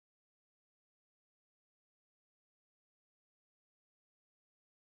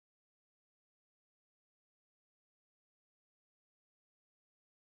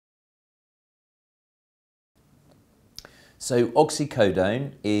So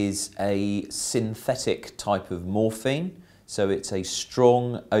oxycodone is a synthetic type of morphine. So it's a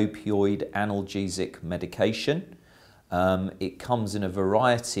strong opioid analgesic medication. It comes in a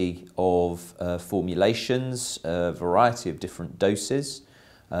variety of formulations, a variety of different doses.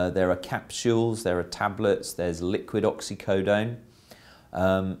 There are capsules, there are tablets, there's liquid oxycodone.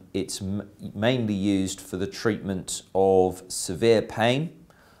 It's mainly used for the treatment of severe pain.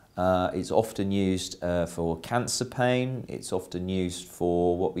 It's often used for cancer pain. It's often used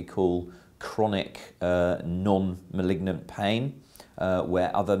for what we call chronic non-malignant pain,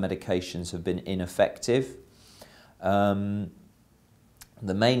 where other medications have been ineffective. The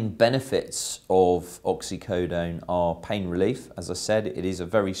main benefits of oxycodone are pain relief. As I said, it is a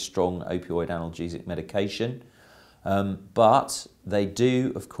very strong opioid analgesic medication, but they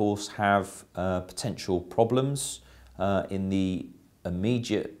do, of course, have potential problems in the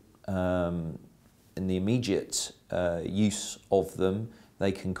immediate use of them.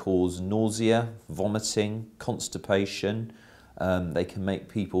 They can cause nausea, vomiting, constipation. They can make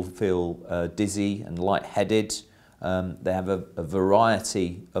people feel dizzy and lightheaded. They have a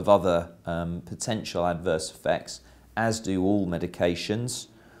variety of other potential adverse effects, as do all medications.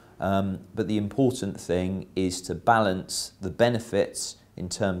 But the important thing is to balance the benefits in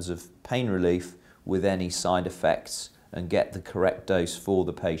terms of pain relief with any side effects and get the correct dose for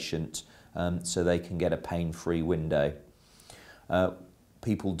the patient so they can get a pain-free window.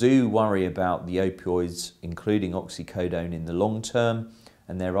 People do worry about the opioids, including oxycodone, in the long term,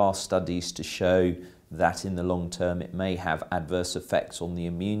 and there are studies to show that in the long term it may have adverse effects on the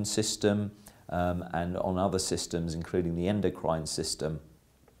immune system and on other systems, including the endocrine system.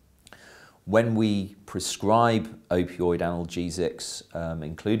 When we prescribe opioid analgesics,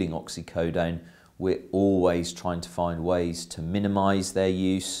 including oxycodone, we're always trying to find ways to minimize their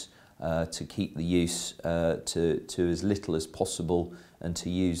use, to keep the use to as little as possible, and to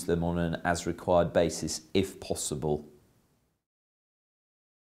use them on an as required basis if possible.